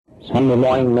Sunday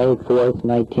morning, May 4th,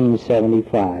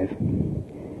 1975.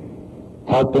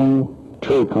 Helping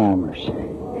tree climbers.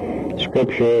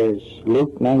 Scripture is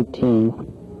Luke 19,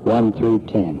 1 through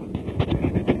 10.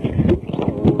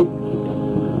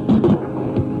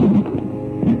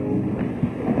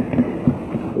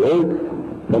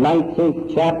 Luke, the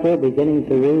 19th chapter, beginning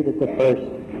to read at the first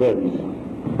verse.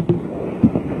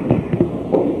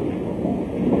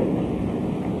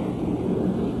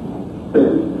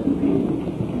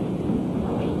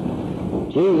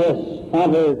 Jesus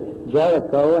entered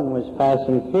Jericho and was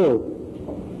passing through.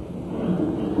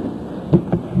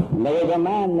 And there was a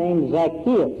man named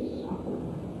Zacchaeus.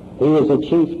 He was a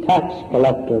chief tax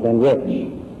collector and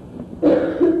rich.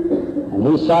 And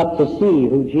he sought to see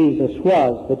who Jesus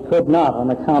was, but could not on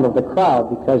account of the crowd,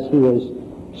 because he was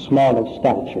small of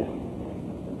stature.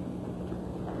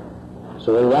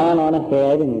 So he ran on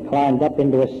ahead and climbed up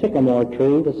into a sycamore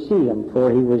tree to see him, for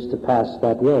he was to pass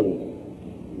that way.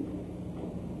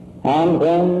 And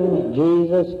when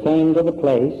Jesus came to the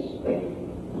place,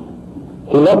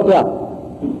 he looked up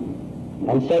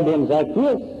and said to him,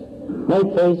 Zacchaeus,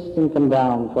 make haste and come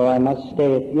down, for I must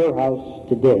stay at your house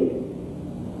today.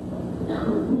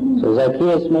 So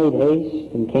Zacchaeus made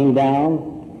haste and came down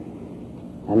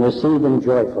and received him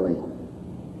joyfully.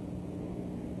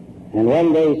 And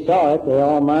when they saw it, they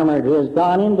all murmured, who has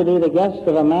gone in to be the guest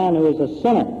of a man who is a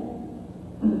sinner?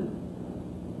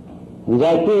 And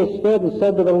Zacchaeus stood and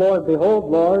said to the Lord,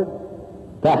 Behold, Lord,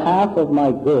 the half of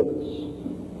my goods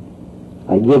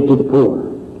I give to the poor.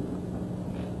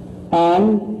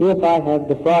 And if I have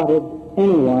defrauded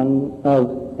anyone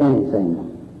of anything,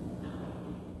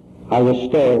 I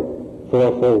restore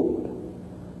fourfold.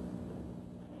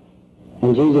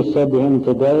 And Jesus said to him,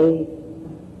 Today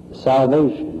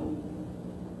salvation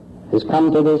has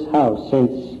come to this house,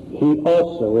 since he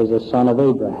also is a son of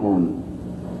Abraham.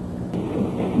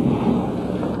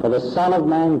 For the Son of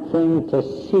Man came to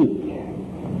seek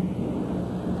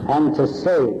and to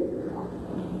save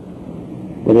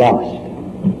the lost.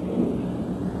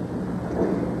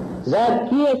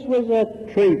 Zacchaeus was a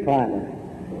tree climber.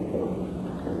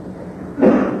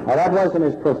 Now, that wasn't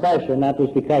his profession, that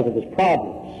was because of his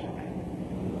problems.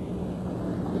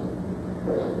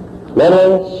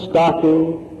 Little,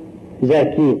 stocky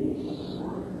Zacchaeus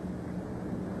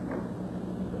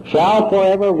shall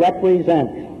forever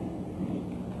represent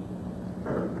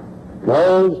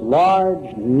those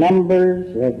large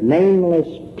numbers of nameless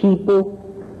people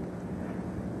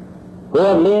who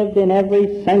have lived in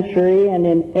every century and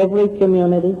in every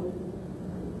community.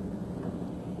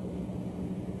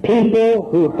 People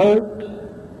who hurt,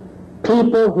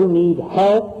 people who need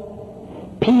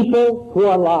help, people who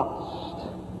are lost.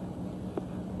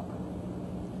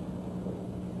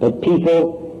 But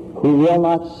people who will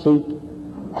not seek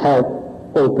help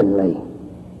openly.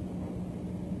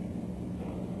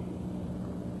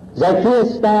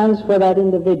 Zacchaeus stands for that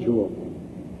individual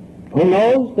who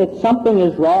knows that something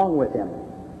is wrong with him.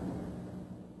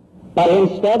 But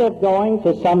instead of going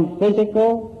to some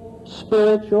physical,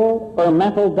 spiritual, or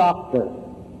mental doctor,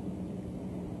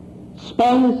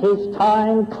 spends his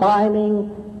time climbing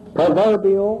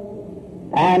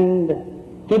proverbial and,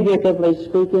 figuratively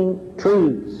speaking,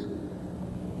 trees,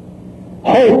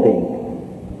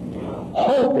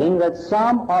 hoping that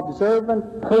some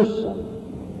observant person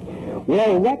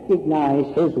will recognize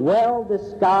his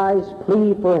well-disguised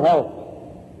plea for help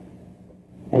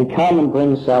and come and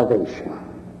bring salvation.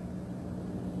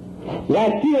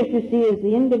 Zacchaeus, you see, is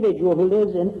the individual who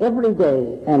lives in every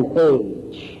day and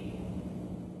age,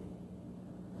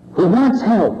 who wants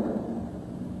help,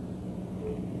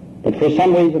 but for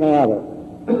some reason or other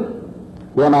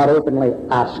will not openly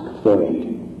ask for it.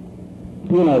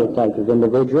 You know the type of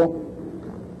individual.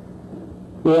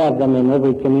 You have them in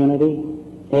every community,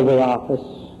 every office,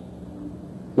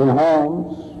 in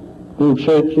homes, in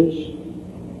churches.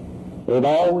 They've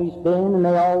always been and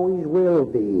they always will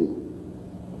be.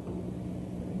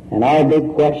 And our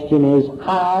big question is,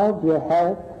 how do you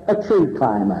help a tree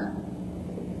climber?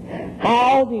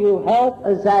 How do you help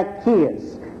a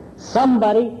Zacchaeus,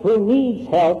 somebody who needs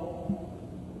help,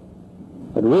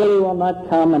 but really will not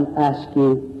come and ask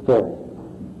you for it?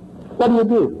 What do you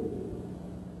do?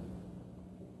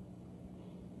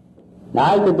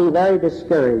 Now, I could be very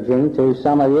discouraging to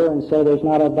some of you and say there's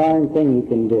not a darn thing you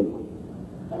can do.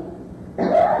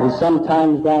 And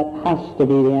sometimes that has to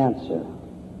be the answer.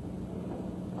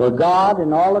 For God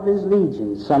and all of his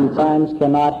legions sometimes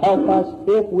cannot help us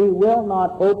if we will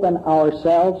not open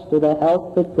ourselves to the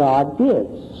help that God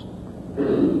gives.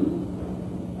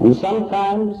 And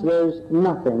sometimes there's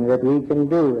nothing that we can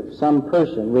do if some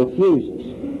person refuses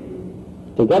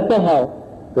to get the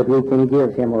help that we can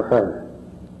give him or her.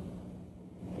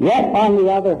 Yet, on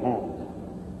the other hand,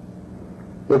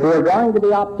 if we're going to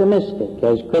be optimistic,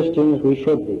 as Christians we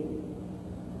should be,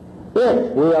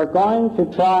 if we are going to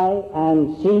try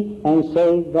and seek and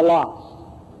save the lost,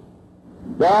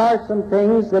 there are some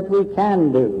things that we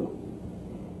can do.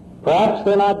 Perhaps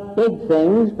they're not big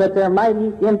things, but they're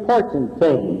mighty important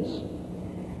things.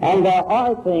 And there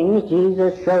are things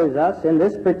Jesus shows us in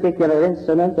this particular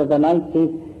incident of the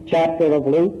 19th chapter of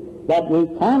Luke that we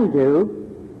can do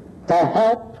to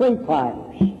help tree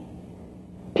climbers.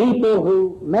 People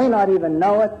who may not even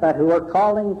know it, but who are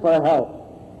calling for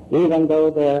help, even though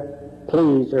their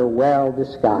pleas are well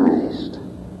disguised.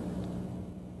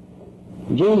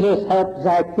 Jesus helped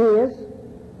Zacchaeus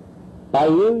by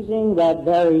using that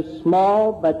very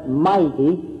small but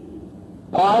mighty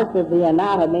part of the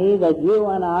anatomy that you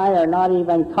and I are not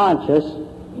even conscious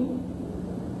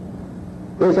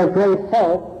is a great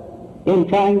help in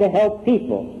trying to help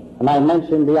people. And I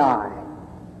mentioned the eye.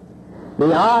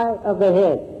 The eye of the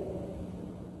head.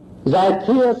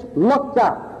 Zacchaeus looked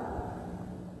up.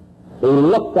 He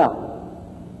looked up.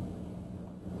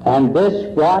 And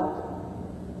this brought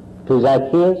to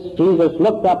Zacchaeus, Jesus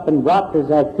looked up and brought to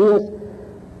Zacchaeus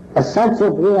a sense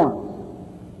of warmth,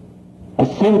 a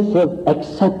sense of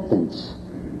acceptance,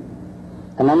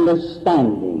 an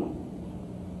understanding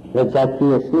that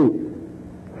Zacchaeus needed.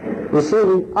 You see,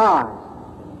 the eye,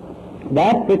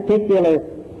 that particular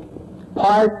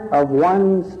part of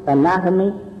one's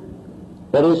anatomy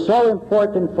that is so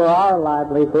important for our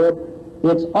livelihood,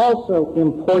 it's also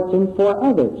important for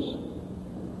others.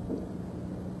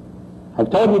 I've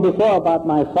told you before about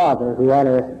my father, who had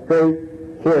a great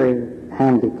hearing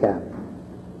handicap.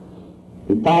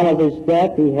 At the time of his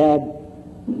death, he had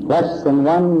less than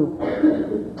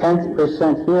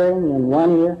 1/10% hearing in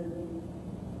one ear,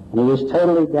 and he was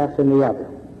totally deaf in the other.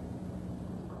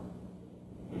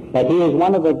 But he is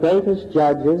one of the greatest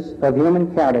judges of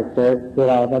human character that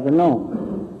I've ever known.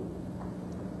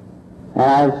 And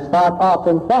I've thought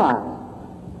often why.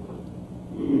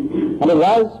 And it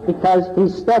was because he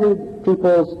studied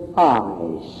people's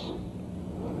eyes.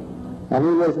 And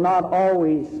he was not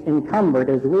always encumbered,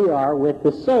 as we are, with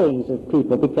the sayings of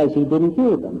people, because he didn't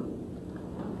hear them.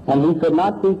 And he could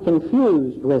not be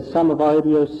confused with some of our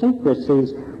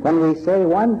idiosyncrasies when we say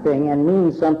one thing and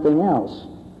mean something else.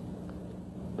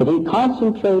 But he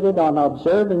concentrated on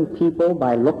observing people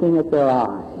by looking at their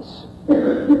eyes.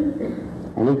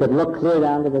 And he could look clear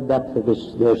down to the depth of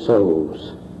their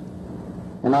souls.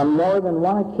 And on more than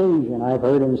one occasion I've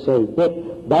heard him say,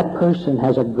 "Dick, that person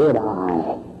has a good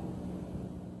eye."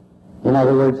 In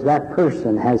other words, that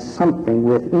person has something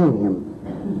within him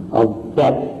of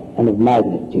depth and of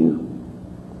magnitude.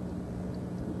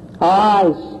 Our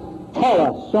eyes tell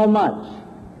us so much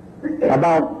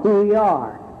about who we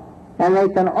are, and they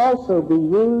can also be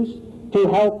used to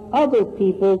help other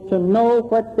people to know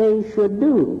what they should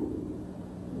do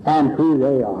and who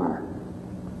they are.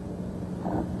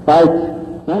 Like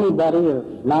anybody of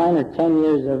 9 or 10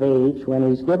 years of age, when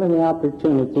he's given the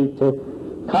opportunity to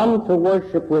come to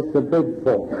worship with the big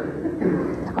folk,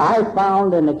 I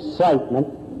found an excitement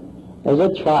as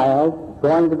a child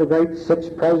going to the great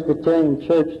Sixth Presbyterian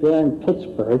Church there in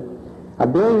Pittsburgh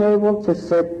of being able to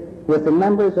sit with the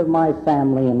members of my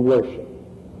family and worship.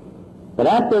 But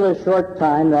after a short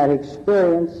time, that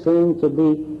experience seemed to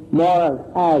be more of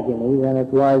agony than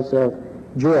it was of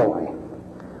joy.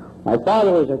 My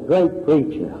father was a great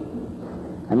preacher,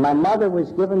 and my mother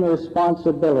was given the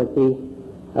responsibility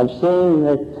of seeing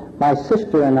that my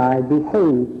sister and I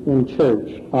behaved in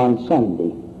church on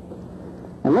Sunday.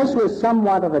 And this was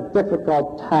somewhat of a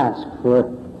difficult task for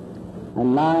a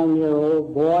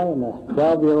 9-year-old boy and a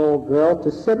 12-year-old girl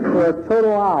to sit for a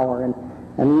total hour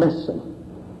and listen.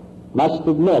 Must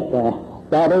admit, at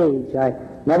that age, I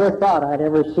never thought I'd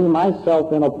ever see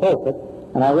myself in a pulpit,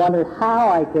 and I wondered how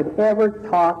I could ever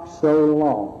talk so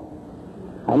long.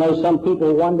 I know some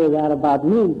people wonder that about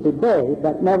me today,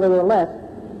 but nevertheless,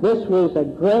 this was a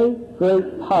great,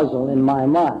 great puzzle in my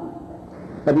mind.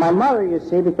 But my mother, you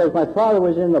see, because my father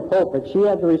was in the pulpit, she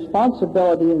had the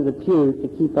responsibility in the pew to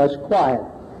keep us quiet.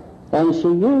 And she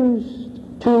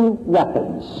used 2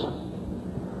 weapons.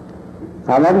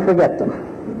 I'll never forget them.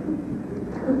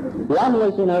 One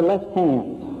was in her left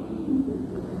hand.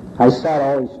 I sat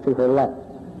always to her left.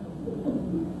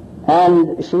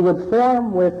 And she would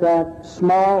form with that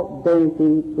small,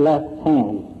 dainty left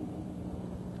hand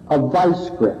a vice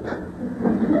grip,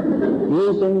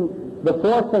 using the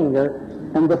forefinger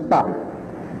and the thumb.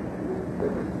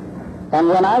 And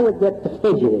when I would get to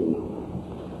fidgeting,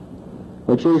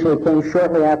 which usually came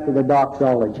shortly after the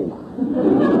doxology,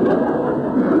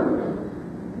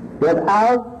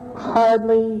 without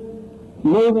hardly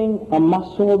moving a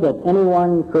muscle that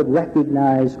anyone could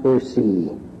recognize or see.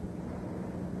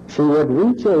 She would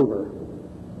reach over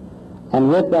and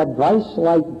with that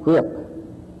vice-like grip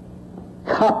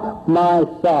cup my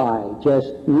thigh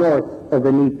just north of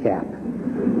the kneecap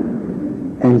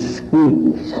and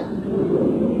squeeze.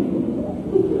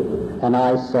 And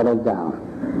I settled down.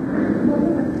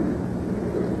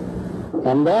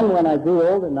 And then when I grew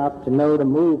old enough to know to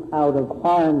move out of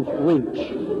arm's reach,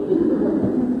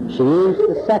 she used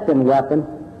the second weapon,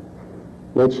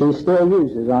 which she still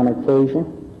uses on occasion.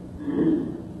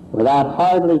 Without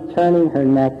hardly turning her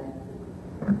neck,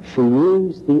 she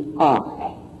used the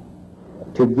eye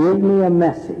to give me a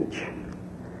message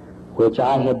which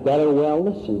I had better well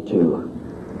listen to,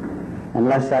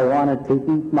 unless I wanted to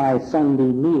eat my Sunday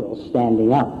meal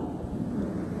standing up.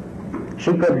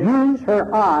 She could use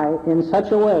her eye in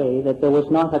such a way that there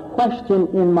was not a question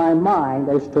in my mind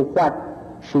as to what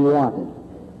she wanted.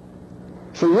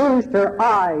 She used her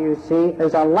eye, you see,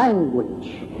 as a language,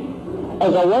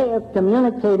 as a way of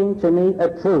communicating to me a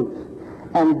truth.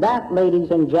 And that, ladies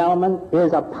and gentlemen,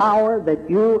 is a power that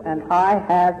you and I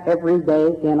have every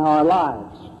day in our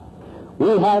lives.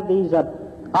 We have these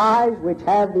eyes which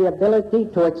have the ability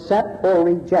to accept or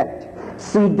reject,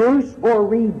 seduce or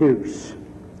reduce,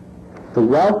 to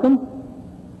welcome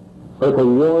or to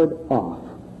ward off,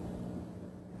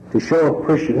 to show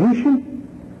appreciation,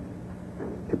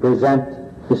 to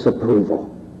present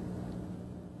disapproval.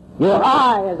 Your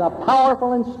eye is a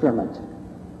powerful instrument,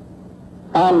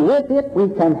 and with it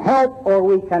we can help or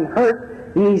we can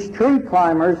hurt these tree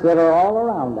climbers that are all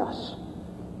around us.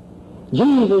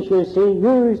 Jesus, you see,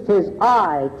 used his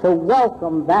eye to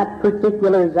welcome that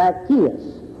particular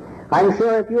Zacchaeus. I'm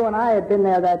sure if you and I had been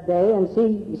there that day and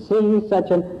seen such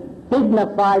a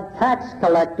dignified tax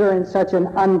collector in such an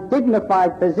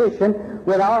undignified position,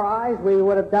 with our eyes we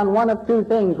would have done one of two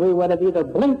things. We would have either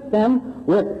blinked them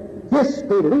with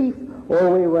disbelief, or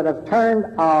we would have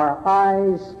turned our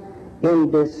eyes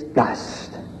in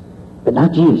disgust. But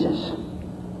not Jesus.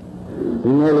 He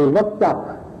merely looked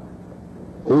up.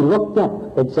 He looked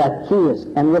up at Zacchaeus,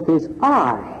 and with his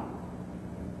eye,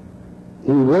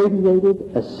 he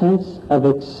radiated a sense of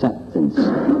acceptance.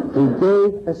 He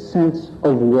gave a sense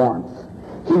of warmth.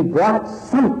 He brought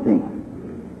something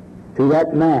to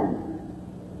that man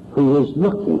who was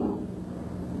looking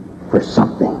for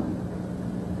something.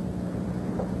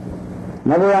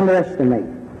 Never underestimate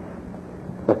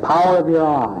the power of your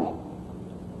eye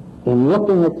in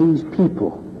looking at these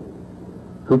people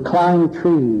who climb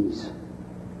trees,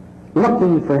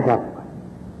 looking for help.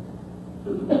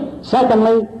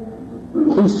 Secondly,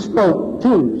 he spoke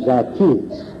to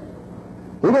Zacchaeus.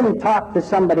 He didn't talk to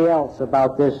somebody else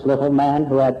about this little man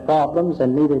who had problems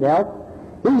and needed help.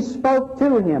 He spoke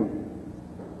to him.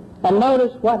 And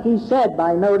notice what he said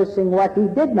by noticing what he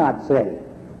did not say.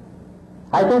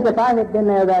 I think if I had been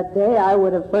there that day, I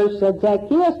would have first said,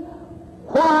 Zacchaeus,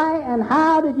 why and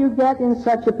how did you get in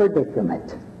such a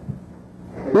predicament?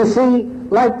 You see,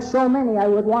 like so many, I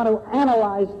would want to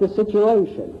analyze the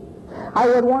situation. I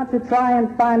would want to try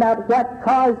and find out what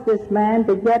caused this man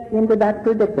to get into that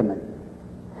predicament.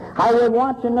 I would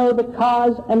want to know the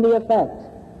cause and the effect.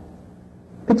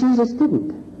 But Jesus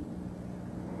didn't.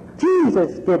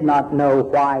 Jesus did not know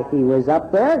why he was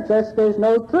up there, just as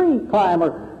no tree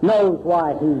climber knows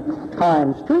why he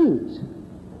climbs trees.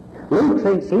 Luke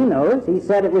thinks he knows. He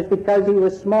said it was because he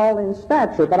was small in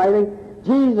stature, but I think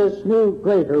Jesus knew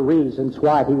greater reasons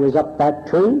why he was up that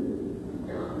tree.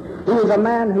 He was a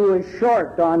man who was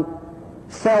short on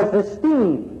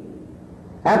self-esteem.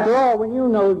 After all, when you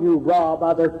know you rob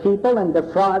other people and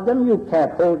defraud them, you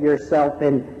can't hold yourself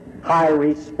in high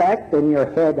respect and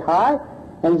your head high.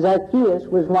 And Zacchaeus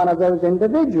was one of those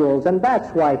individuals, and that's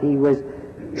why he was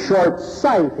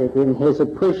short-sighted in his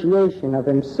appreciation of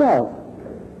himself.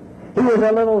 He was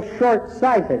a little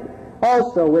short-sighted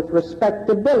also with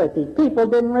respectability. People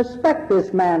didn't respect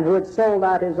this man who had sold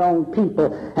out his own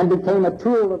people and became a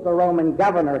tool of the Roman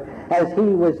governor, as he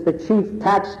was the chief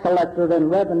tax collector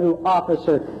and revenue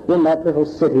officer in that little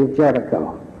city of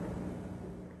Jericho.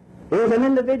 He was an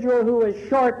individual who was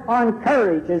short on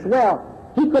courage as well.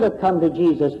 He could have come to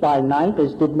Jesus by night,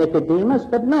 as did Nicodemus,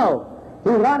 but no. He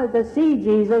wanted to see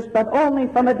Jesus, but only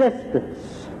from a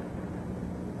distance.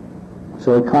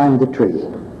 So he climbed the tree.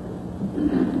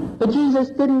 But Jesus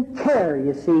didn't care,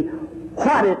 you see,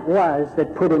 what it was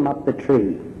that put him up the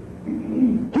tree.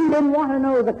 He didn't want to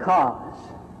know the cause.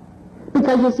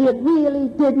 Because, you see, it really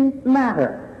didn't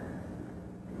matter.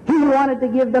 He wanted to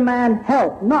give the man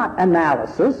help, not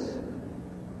analysis.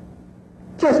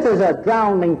 Just as a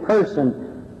drowning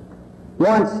person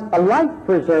wants a life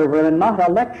preserver and not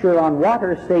a lecture on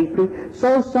water safety,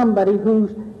 so somebody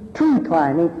who's tree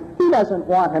climbing, he doesn't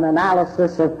want an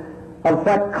analysis of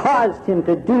what caused him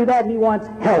to do that. He wants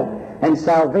help and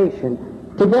salvation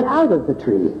to get out of the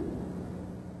tree.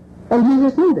 And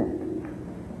Jesus knew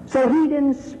that. So he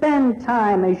didn't spend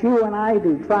time, as you and I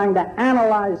do, trying to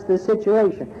analyze the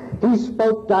situation. He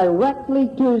spoke directly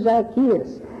to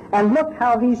Zacchaeus. And look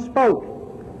how he spoke.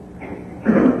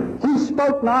 He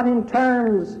spoke not in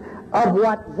terms of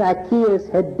what Zacchaeus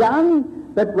had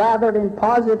done, but rather in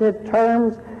positive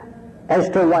terms as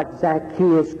to what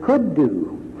Zacchaeus could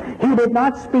do. He did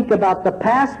not speak about the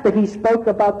past, but he spoke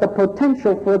about the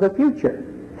potential for the future.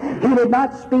 He did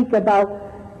not speak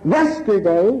about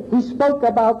yesterday, he spoke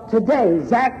about today.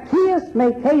 Zacchaeus,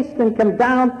 make haste and come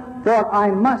down, for I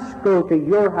must go to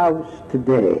your house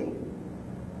today.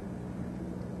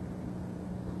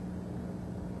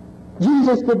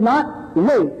 Jesus did not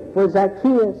wait for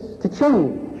Zacchaeus to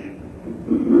change.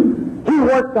 He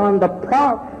worked on the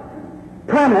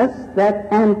premise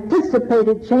that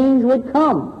anticipated change would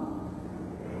come.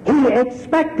 He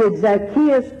expected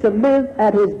Zacchaeus to live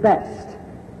at his best.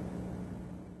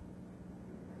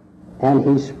 And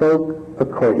he spoke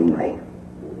accordingly.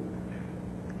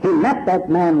 He met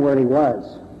that man where he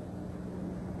was,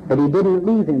 but he didn't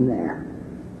leave him there.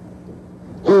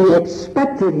 He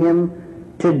expected him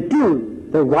to do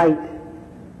the right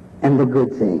and the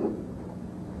good thing.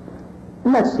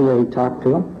 And that's the way he talked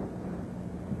to him.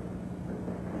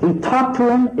 He talked to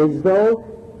him as though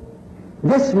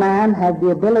this man had the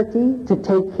ability to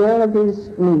take care of his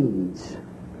needs,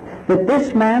 that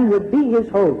this man would be his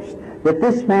host, that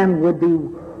this man would be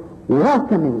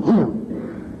welcoming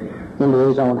him into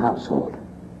his own household.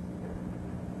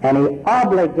 And he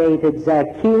obligated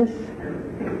Zacchaeus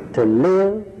to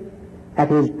live at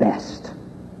his best.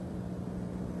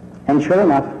 And sure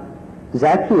enough,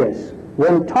 Zacchaeus,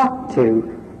 when talked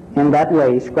to in that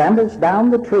way, scrambles down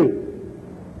the tree.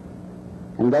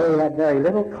 And though he had very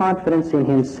little confidence in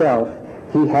himself,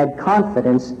 he had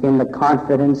confidence in the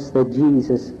confidence that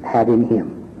Jesus had in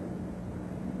him.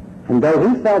 And though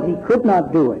he felt he could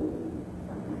not do it,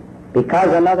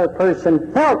 because another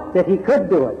person felt that he could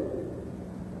do it,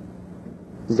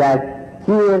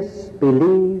 Zacchaeus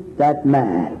believed that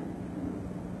man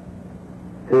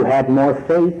who had more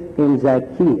faith in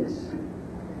Zacchaeus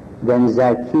than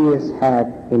Zacchaeus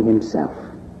had in himself.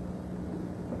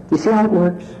 You see how it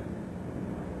works?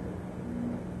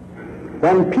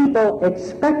 When people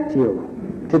expect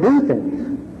you to do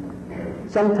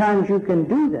things, sometimes you can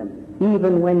do them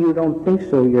even when you don't think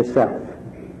so yourself.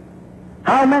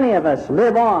 How many of us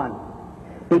live on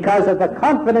because of the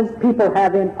confidence people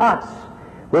have in us,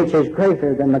 which is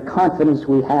greater than the confidence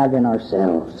we have in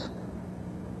ourselves?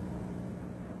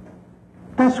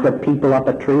 That's what people up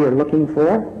a tree are looking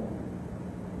for.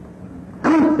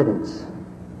 Confidence,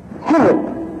 help,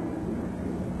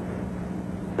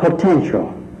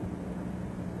 potential,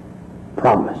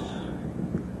 promise.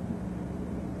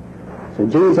 So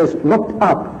Jesus looked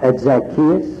up at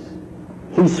Zacchaeus.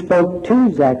 He spoke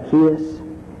to Zacchaeus,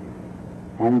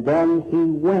 and then he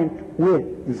went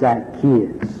with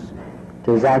Zacchaeus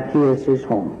to Zacchaeus'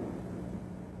 home.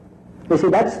 You see,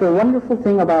 that's the wonderful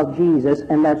thing about Jesus,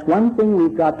 and that's one thing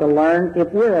we've got to learn if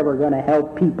we're ever going to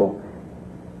help people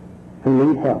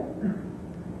who need help.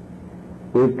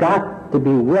 We've got to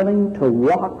be willing to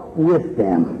walk with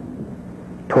them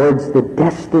towards the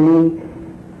destiny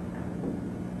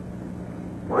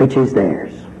which is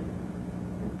theirs.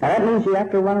 Now that means you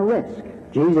have to run a risk.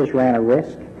 Jesus ran a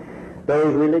risk.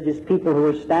 Those religious people who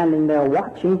were standing there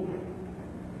watching,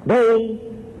 they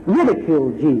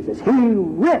ridiculed Jesus. He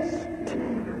risked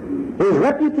his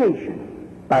reputation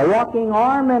by walking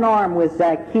arm in arm with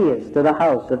Zacchaeus to the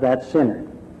house of that sinner.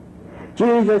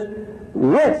 Jesus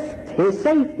risked his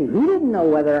safety. He didn't know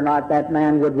whether or not that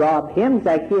man would rob him.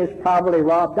 Zacchaeus probably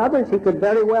robbed others. He could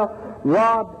very well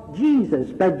rob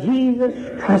Jesus, but Jesus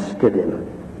trusted him.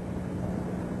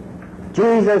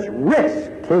 Jesus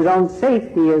risked his own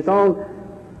safety, his own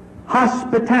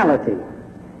hospitality,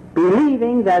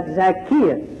 believing that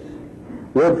Zacchaeus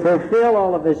would fulfill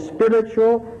all of his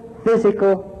spiritual,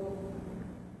 physical,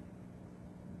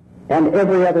 and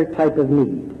every other type of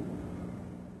need.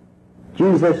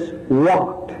 Jesus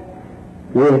walked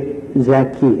with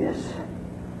Zacchaeus.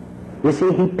 You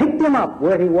see, he picked him up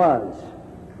where he was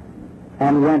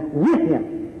and went with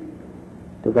him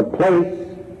to the place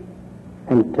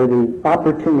and to the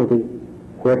opportunity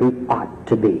where he ought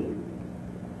to be.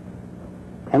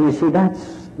 And you see,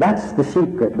 that's the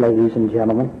secret, ladies and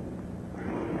gentlemen.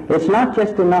 It's not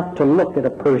just enough to look at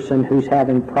a person who's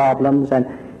having problems and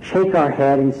shake our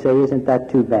head and say, isn't that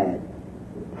too bad?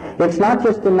 It's not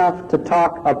just enough to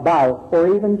talk about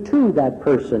or even to that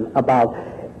person about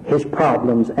his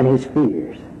problems and his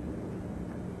fears.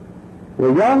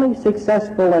 We're only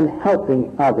successful in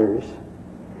helping others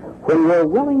when we're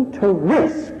willing to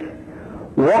risk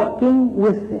walking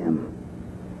with them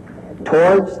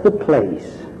towards the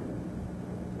place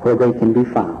where they can be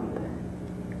found.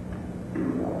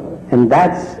 And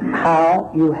that's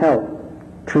how you help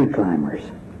tree climbers.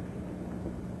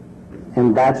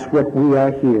 And that's what we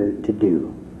are here to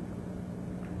do.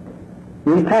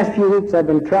 In these past few weeks, I've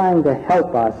been trying to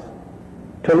help us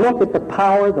to look at the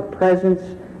power, the presence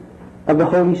of the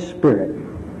Holy Spirit.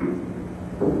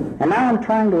 And now I'm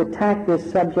trying to attack this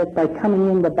subject by coming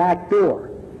in the back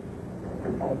door,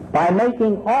 by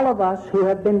making all of us who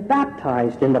have been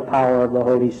baptized in the power of the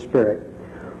Holy Spirit,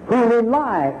 who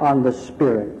rely on the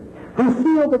Spirit, who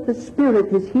feel that the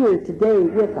Spirit is here today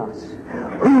with us,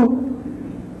 who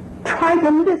try to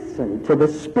listen to the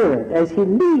Spirit as He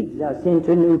leads us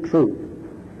into new truth.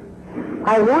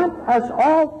 I want us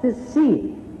all to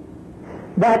see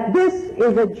that this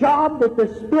is a job that the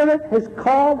Spirit has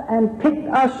called and picked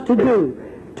us to do,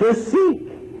 to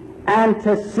seek and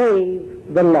to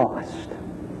save the lost.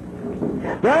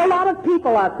 There are a lot of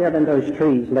people out there in those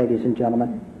trees, ladies and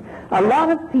gentlemen. A lot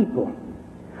of people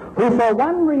who for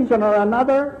one reason or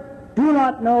another do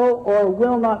not know or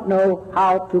will not know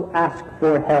how to ask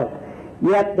for help.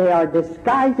 Yet they are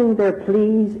disguising their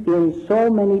pleas in so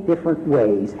many different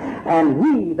ways. And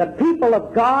we, the people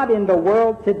of God in the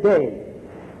world today,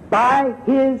 by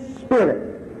His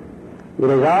Spirit, it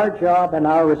is our job and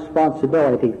our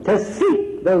responsibility to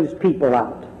seek those people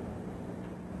out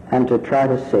and to try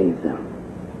to save them.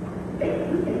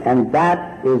 And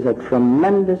that is a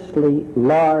tremendously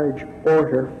large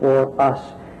order for us.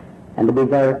 And to be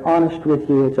very honest with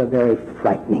you, it's a very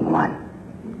frightening one.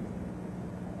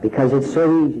 Because it's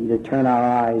so easy to turn our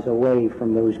eyes away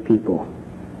from those people.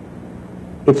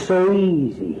 It's so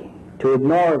easy to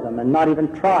ignore them and not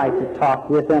even try to talk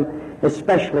with them,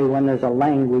 especially when there's a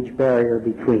language barrier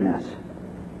between us.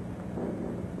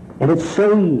 And it's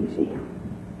so easy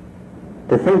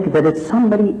to think that it's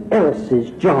somebody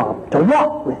else's job to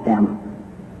walk with them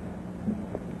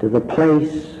to the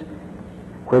place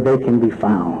where they can be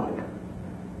found.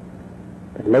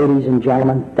 But ladies and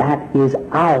gentlemen, that is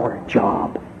our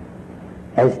job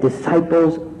as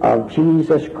disciples of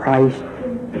Jesus Christ.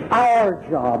 Our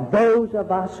job, those of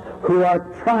us who are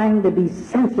trying to be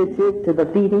sensitive to the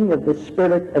beating of the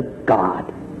Spirit of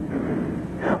God.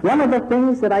 One of the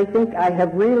things that I think I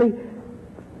have really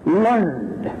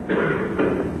learned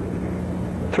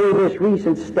through this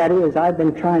recent study, as I've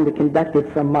been trying to conduct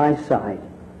it from my side,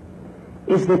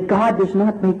 is that God does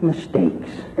not make mistakes,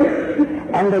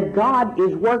 and that God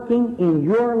is working in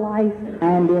your life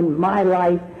and in my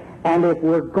life. And if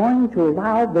we're going to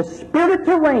allow the Spirit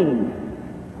to reign,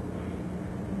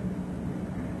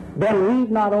 then we've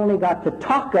not only got to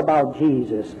talk about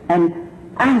Jesus and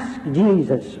ask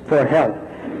Jesus for help,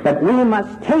 but we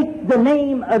must take the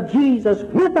name of Jesus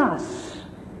with us,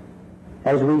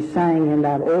 as we sang in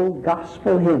that old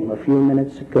gospel hymn a few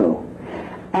minutes ago,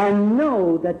 and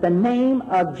know that the name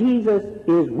of Jesus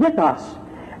is with us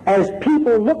as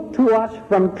people look to us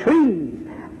from trees,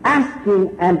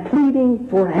 asking and pleading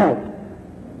for help,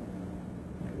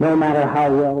 no matter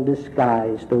how well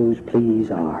disguised those pleas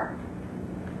are.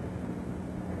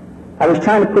 I was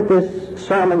trying to put this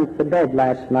sermon to bed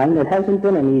last night, and it hasn't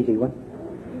been an easy one.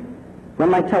 When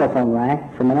my telephone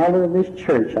rang from an elder of this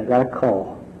church, I got a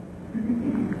call.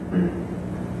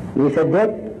 And he said,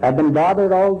 "Dick, I've been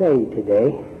bothered all day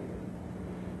today,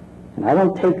 and I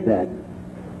don't take that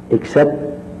except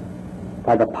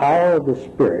by the power of the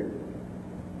Spirit.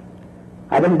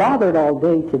 I've been bothered all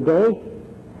day today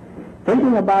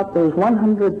thinking about those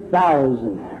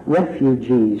 100,000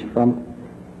 refugees from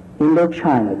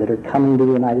Indochina that are coming to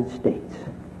the United States."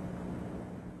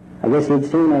 I guess he'd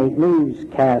seen a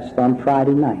newscast on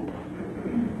Friday night.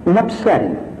 It upset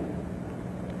him.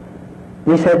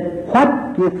 He said,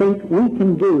 "What do you think we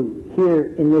can do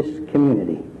here in this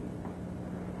community?"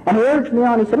 And he urged me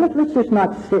on. He said, let's just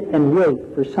not sit and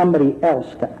wait for somebody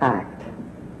else to act.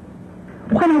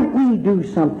 Why don't we do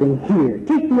something here?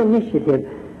 Take the initiative.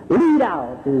 Lead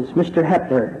out, as Mr.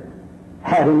 Hepler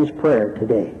had in his prayer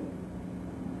today.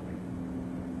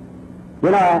 You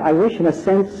know, I wish in a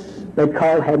sense that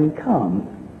call hadn't come.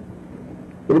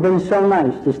 It would have been so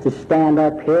nice just to stand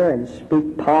up here and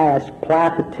speak pious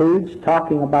platitudes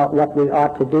talking about what we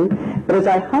ought to do. But as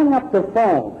I hung up the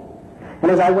phone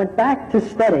and as I went back to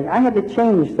studying, I had to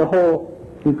change the whole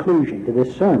conclusion to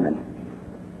this sermon.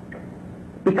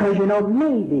 Because, you know,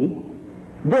 maybe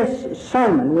this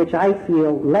sermon, which I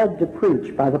feel led to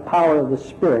preach by the power of the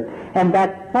Spirit, and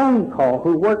that phone call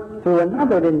who worked through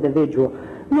another individual,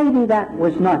 maybe that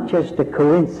was not just a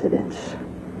coincidence.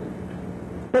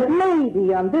 But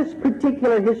maybe on this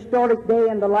particular historic day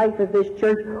in the life of this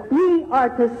church, we are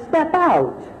to step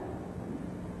out.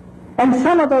 And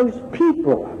some of those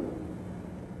people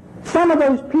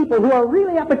who are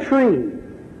really up a tree,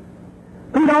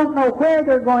 who don't know where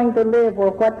they're going to live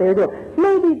or what they're doing,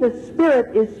 maybe the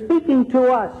Spirit is speaking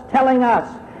to us, telling us,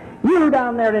 you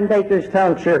down there in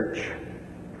Bakerstown Church,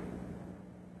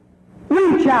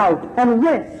 reach out and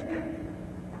risk.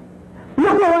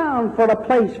 Look around for a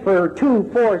place for 2,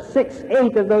 4, 6,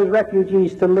 8 of those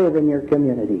refugees to live in your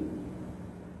community.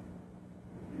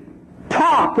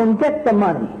 Talk and get the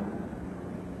money.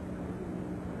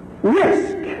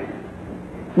 Risk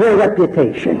your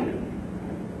reputation.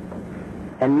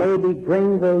 And maybe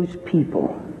bring those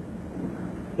people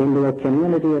into a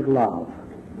community of love.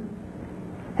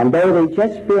 And though they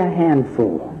just be a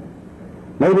handful,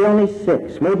 maybe only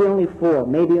 6, maybe only 4,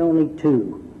 maybe only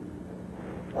 2,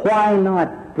 why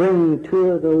not bring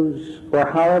 2 of those, or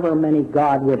however many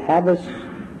God would have us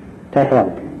to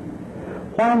help?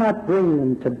 Why not bring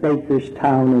them to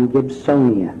Bakerstown and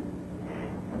Gibsonia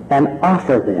and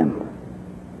offer them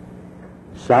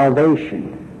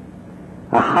salvation,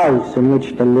 a house in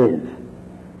which to live,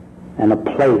 and a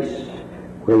place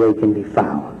where they can be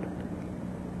found?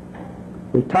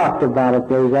 We talked about it,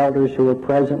 those elders who were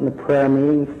present in the prayer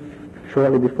meeting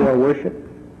shortly before worship.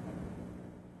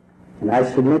 And I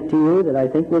submit to you that I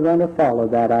think we're going to follow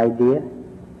that idea.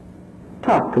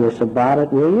 Talk to us about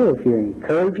it, will you, if you're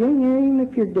encouraging, or even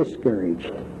if you're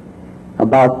discouraged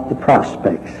about the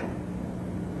prospects.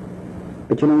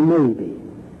 But you know,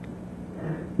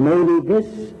 maybe this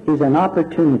is an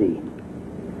opportunity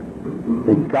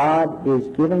that God is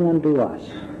giving unto us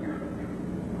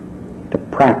to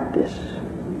practice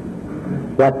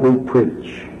what we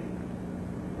preach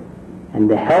and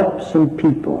to help some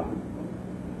people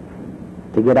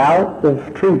to get out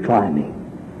of tree climbing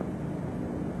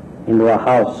into a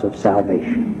house of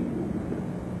salvation.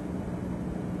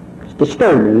 It's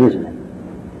disturbing, isn't it?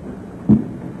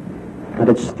 But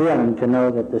it's thrilling to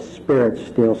know that the Spirit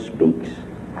still speaks.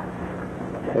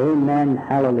 Amen.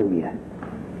 Hallelujah.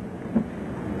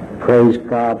 Praise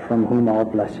God, from whom all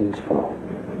blessings flow.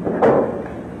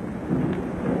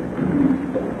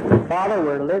 Father,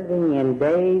 we're living in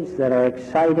days that are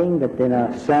exciting, but in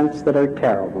a sense that are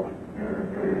terrible.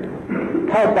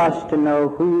 Help us to know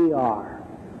who we are,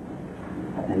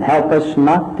 and help us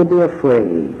not to be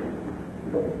afraid,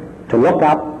 to look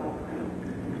up,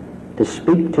 to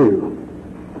speak to,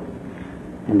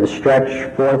 and to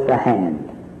stretch forth a hand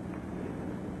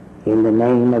in the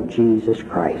name of Jesus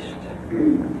Christ.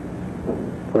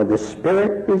 For the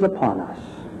Spirit is upon us,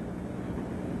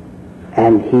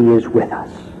 and He is with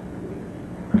us.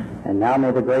 And now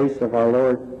may the grace of our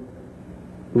Lord,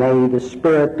 may the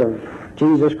Spirit of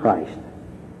Jesus Christ,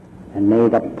 and may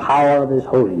the power of His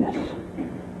holiness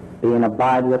be and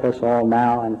abide with us all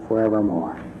now and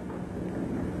forevermore.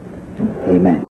 Amen.